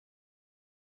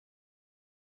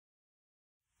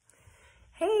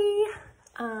Hey,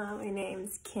 my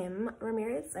name's Kim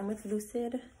Ramirez. I'm with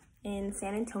Lucid in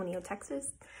San Antonio,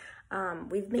 Texas.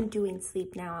 We've been doing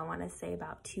sleep now, I want to say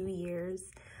about 2 years,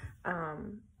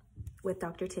 with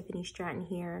Dr. Tiffany Stratton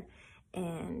here.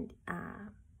 And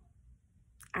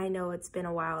I know it's been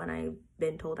a while and I've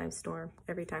been told I snore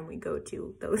every time we go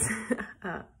to those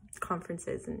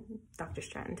conferences, and Dr.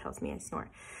 Stratton tells me I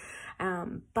snore.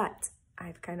 But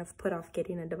I've kind of put off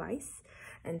getting a device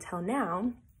until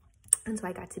now. And so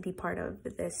I got to be part of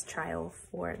this trial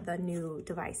for the new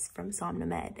device from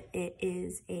SomnoMed. It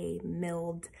is a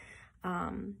milled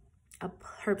a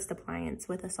Herbst appliance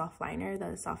with a soft liner,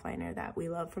 the soft liner that we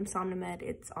love from SomnoMed.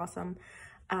 It's awesome.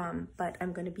 But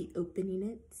I'm going to be opening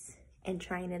it and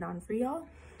trying it on for y'all.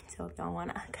 So if y'all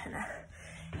want to kind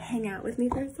of hang out with me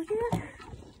for a second.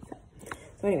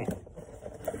 So anyway,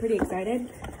 pretty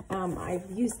excited. I've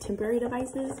used temporary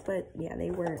devices, but yeah, they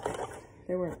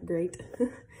weren't great.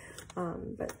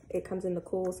 But it comes in the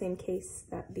cool same case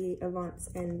that the Avants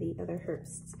and the other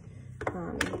Herbsts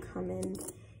come in.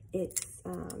 It's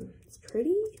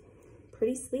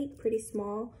pretty sleek, pretty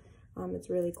small. It's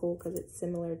really cool because it's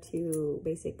similar to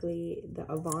basically the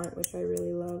Avant, which I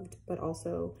really loved, but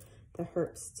also the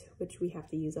Herbst, which we have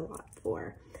to use a lot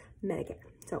for Medicare.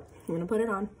 So I'm gonna put it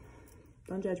on.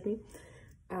 Don't judge me.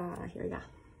 Here we go.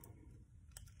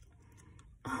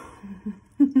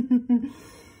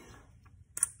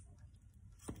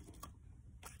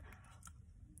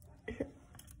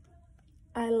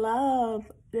 I love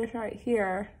this right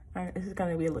here. This is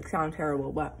gonna sound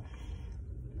terrible, but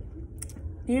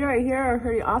these right here are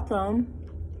pretty awesome.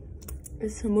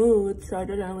 It's smooth, so it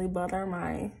doesn't really bother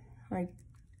my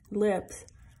lips.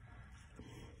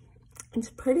 It's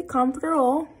pretty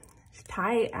comfortable. It's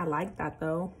tight. I like that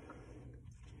though.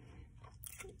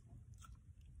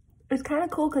 It's kind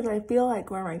of cool because I feel like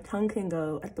where my tongue can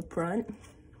go at the front.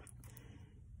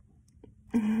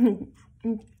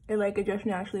 It just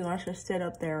naturally wants to sit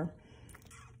up there.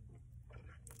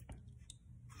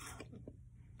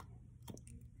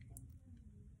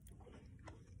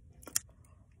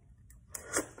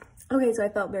 Okay, so I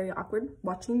felt very awkward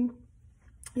watching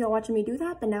me do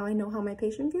that, but now I know how my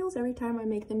patient feels every time I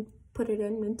make them put it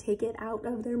in and take it out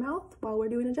of their mouth while we're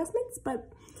doing adjustments.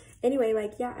 But anyway,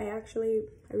 yeah, I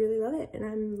really love it, and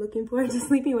I'm looking forward to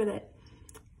sleeping with it.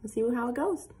 We'll see how it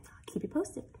goes. I'll keep you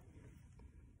posted.